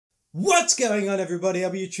What's going on, everybody?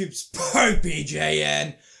 I'm YouTube's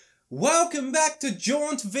popeyJN. Welcome back to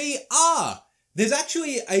Jaunt VR. There's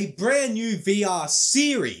actually a brand new VR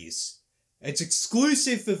series. It's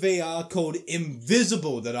exclusive for VR called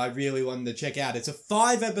Invisible that I really wanted to check out. It's a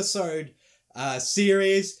 5-episode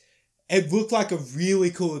series. It looked like a really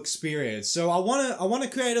cool experience. So I wanna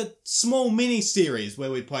create a small mini series where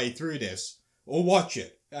we play through this or watch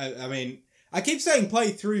it. I mean, I keep saying play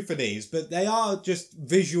through for these, but they are just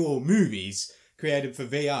visual movies created for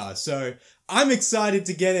VR. So I'm excited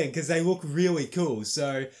to get in because they look really cool.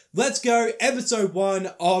 So let's go episode 1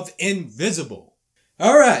 of Invisible.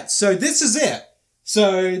 Alright, so this is it.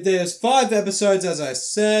 So there's 5 episodes, as I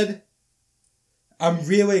said. I'm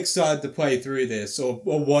really excited to play through this or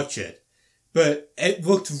watch it. But it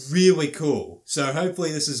looked really cool. So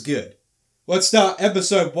hopefully this is good. Let's start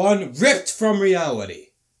episode 1, Ripped from Reality.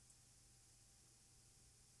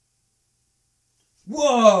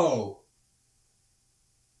 Whoa!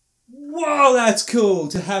 Whoa, that's cool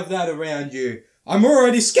to have that around you. I'm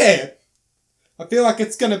already scared. I feel like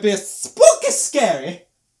it's gonna be a spooky scary.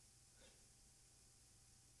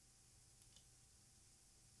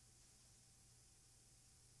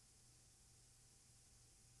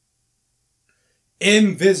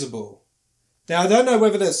 Invisible. Now, I don't know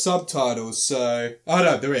whether there's subtitles, so... Oh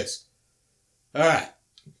no, there is. Alright.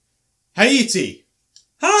 Haiti.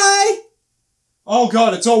 Hi! Oh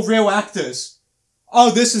god, it's all real actors. Oh,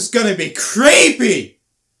 this is gonna be creepy!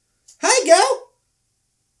 Hey, girl!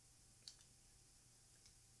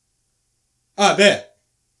 Ah, there.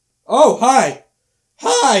 Oh, hi.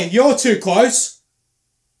 Hi, you're too close.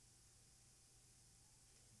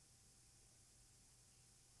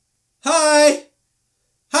 Hi.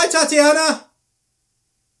 Hi, Tatiana.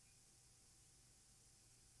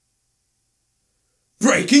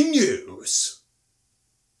 Breaking news.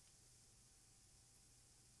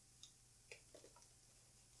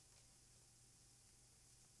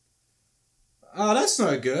 Oh, that's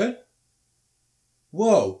not good.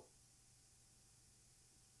 Whoa.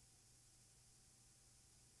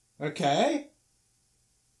 Okay.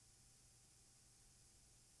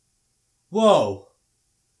 Whoa.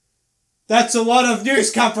 That's a lot of news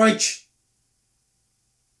coverage.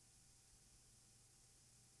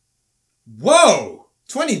 Whoa.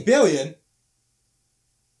 20 billion?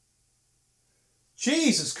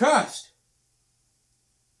 Jesus Christ.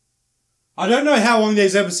 I don't know how long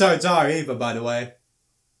these episodes are either, by the way.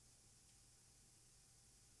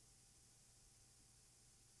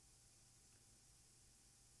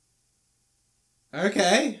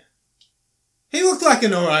 Okay. He looked like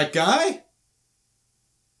an alright guy.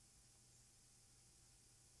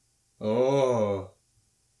 Oh.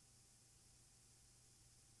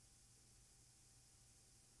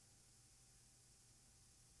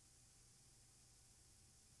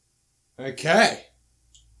 Okay.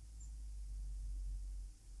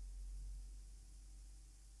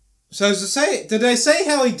 So did they say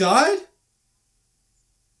how he died?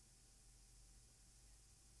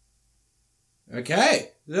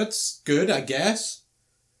 Okay, that's good, I guess.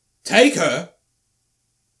 Take her?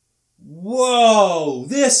 Whoa,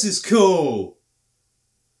 this is cool.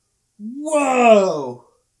 Whoa.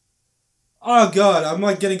 Oh god, I'm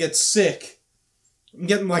like gonna get sick. I'm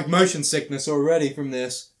getting like motion sickness already from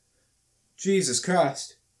this. Jesus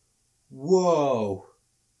Christ. Whoa.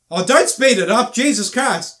 Oh, don't speed it up, Jesus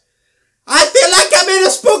Christ. I feel like I'm in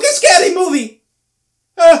a spooky, scary movie.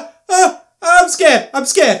 I'm scared. I'm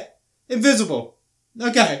scared. Invisible.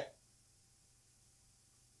 Okay.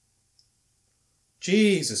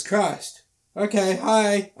 Jesus Christ. Okay,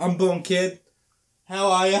 hi. Unborn kid.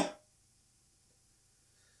 How are ya?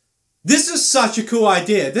 This is such a cool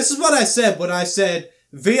idea. This is what I said when I said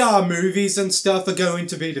VR movies and stuff are going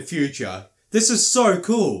to be the future. This is so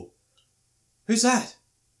cool. Who's that?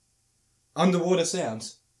 Underwater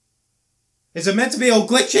sounds. Is it meant to be all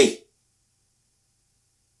glitchy?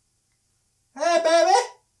 Hey, baby!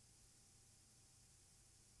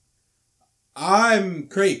 I'm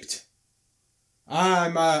creeped.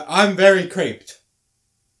 I'm very creeped.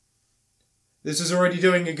 This is already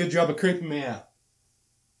doing a good job of creeping me out.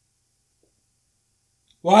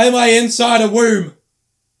 Why am I inside a womb?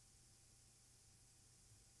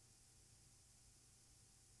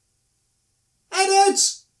 Hey,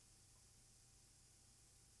 dudes!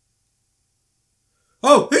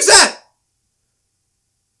 Oh, who's that?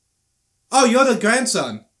 Oh, you're the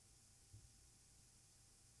grandson.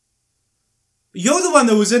 You're the one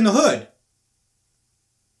that was in the hood.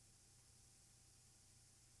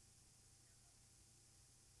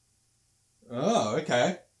 Oh,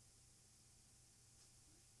 okay.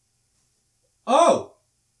 Oh!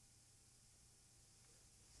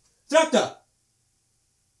 Doctor!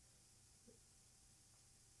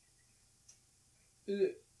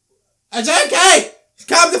 It's okay!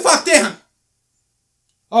 Calm the fuck down!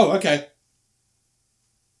 Oh, okay.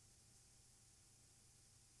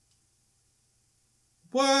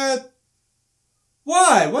 What?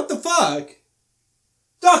 Why? What the fuck?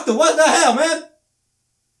 Doctor, what the hell, man?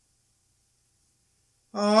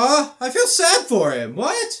 Aw, I feel sad for him.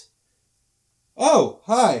 What? Oh,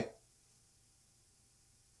 hi.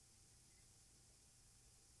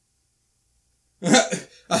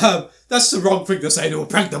 That's the wrong thing to say to a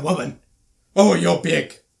pregnant woman. Oh, you're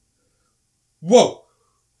big. Whoa.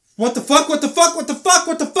 What the fuck? What the fuck? What the fuck?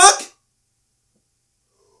 What the fuck?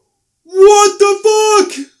 What the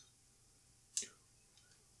fuck?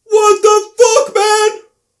 What the fuck, man?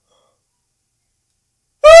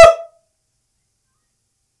 Ah!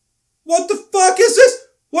 What the fuck is this?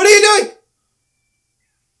 What are you doing?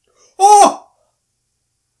 Oh!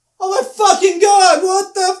 Oh my fucking god!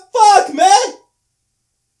 What the fuck, man?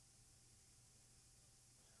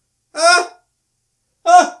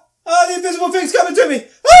 The invisible thing's coming to me!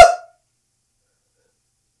 Ah!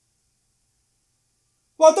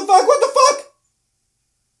 What the fuck? What the fuck?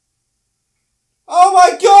 Oh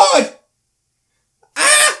my god!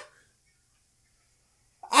 Ah!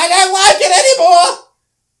 I don't like it anymore!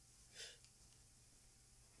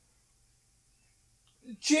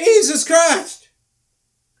 Jesus Christ!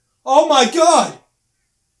 Oh my god!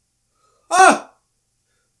 Ah!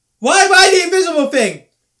 Why am I the invisible thing?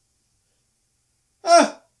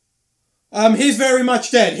 He's very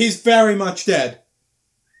much dead. He's very much dead.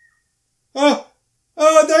 Oh,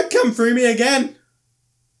 don't come through me again.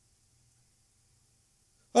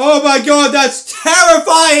 Oh my god, that's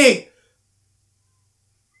terrifying!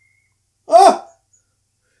 Oh!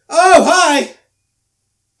 Oh, hi!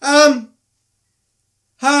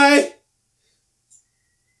 Hi?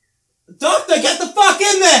 Doctor, get the fuck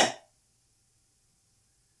in there!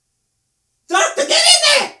 Doctor, get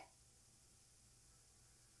in there!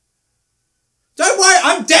 Don't worry,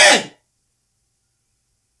 I'm dead!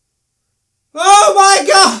 Oh my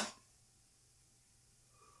god!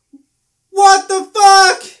 What the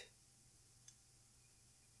fuck?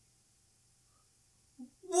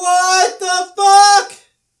 What the fuck?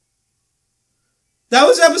 That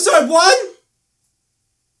was episode 1?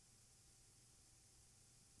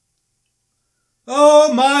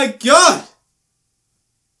 Oh my god!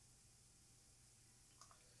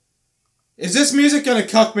 Is this music gonna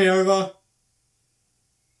cuck me over?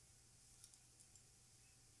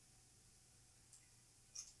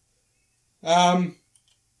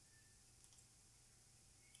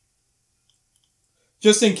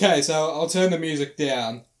 Just in case, I'll turn the music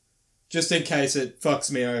down. Just in case it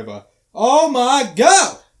fucks me over. Oh my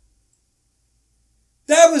god!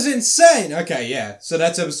 That was insane! Okay, yeah. So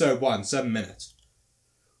that's episode 1, 7 minutes.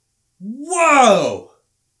 Whoa!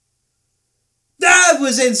 That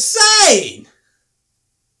was insane!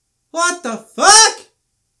 What the fuck?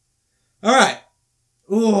 Alright.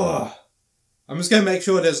 Ooh. I'm just gonna make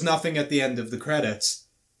sure there's nothing at the end of the credits.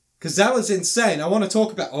 Cause that was insane. I want to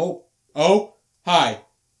talk about... Oh. Hi.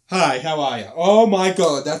 Hi, how are you? Oh my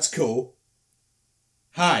god, that's cool.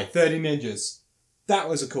 Hi, 30 ninjas. That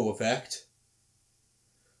was a cool effect.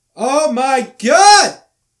 Oh my god!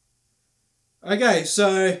 Okay,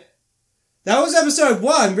 so... That was episode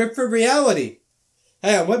 1, Rip for Reality.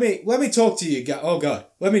 Hang on, let me talk to you guys. Oh god,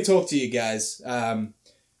 let me talk to you guys.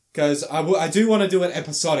 Because I do want to do it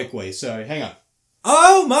episodically, so hang on.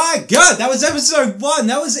 Oh my god, that was episode 1.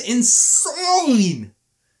 That was insane.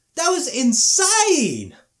 That was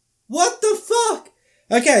insane. What the fuck?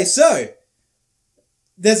 Okay, so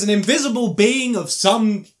there's an invisible being of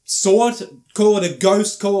some sort. Call it a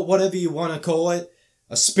ghost, call it whatever you want to call it.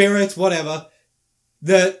 A spirit, whatever.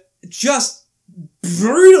 That just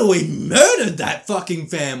brutally murdered that fucking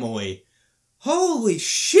family. Holy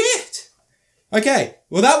shit. Okay,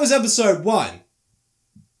 well that was episode 1.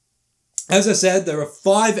 As I said, there are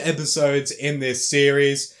 5 episodes in this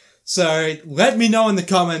series, so let me know in the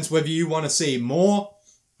comments whether you want to see more.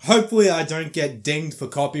 Hopefully I don't get dinged for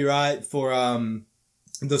copyright for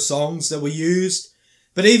the songs that were used,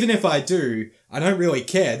 but even if I do, I don't really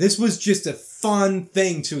care. This was just a fun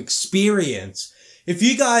thing to experience. If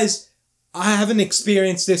you guys haven't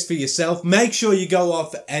experienced this for yourself, make sure you go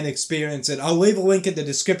off and experience it. I'll leave a link in the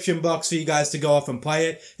description box for you guys to go off and play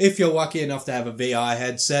it. If you're lucky enough to have a VR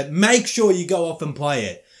headset, make sure you go off and play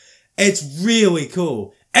it. It's really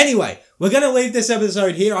cool. Anyway, we're going to leave this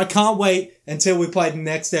episode here. I can't wait until we play the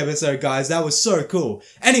next episode, guys. That was so cool.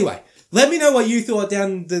 Anyway, let me know what you thought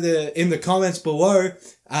down in the comments below.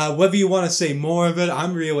 Whether you want to see more of it,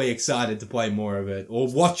 I'm really excited to play more of it, or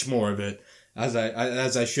watch more of it, as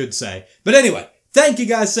I should say. But anyway, thank you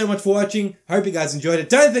guys so much for watching. Hope you guys enjoyed it.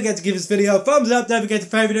 Don't forget to give this video a thumbs up. Don't forget to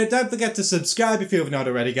favorite it. Don't forget to subscribe if you have not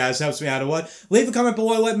already, guys. Helps me out a lot. Leave a comment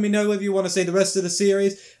below letting me know whether you want to see the rest of the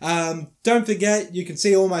series. Don't forget, you can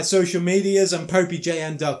see all my social medias on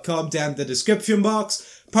popeyJN.com down in the description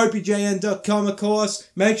box. popeyJN.com, of course.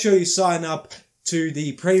 Make sure you sign up to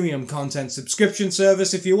the premium content subscription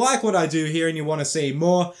service if you like what I do here and you want to see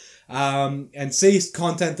more. And see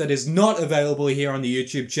content that is not available here on the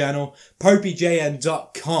YouTube channel.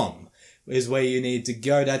 popeyJN.com is where you need to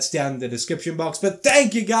go. That's down in the description box. But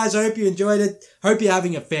thank you guys. I hope you enjoyed it. Hope you're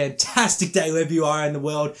having a fantastic day wherever you are in the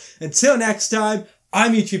world. Until next time,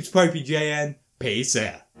 I'm YouTube's popeyJN. Peace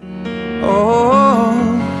out.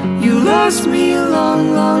 Oh, you lost me a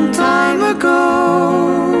long, long time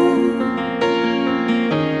ago.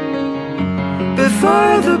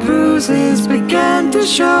 Before the bruises began to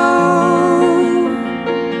show,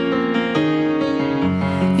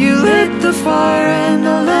 you lit the fire and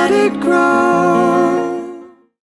I let it grow.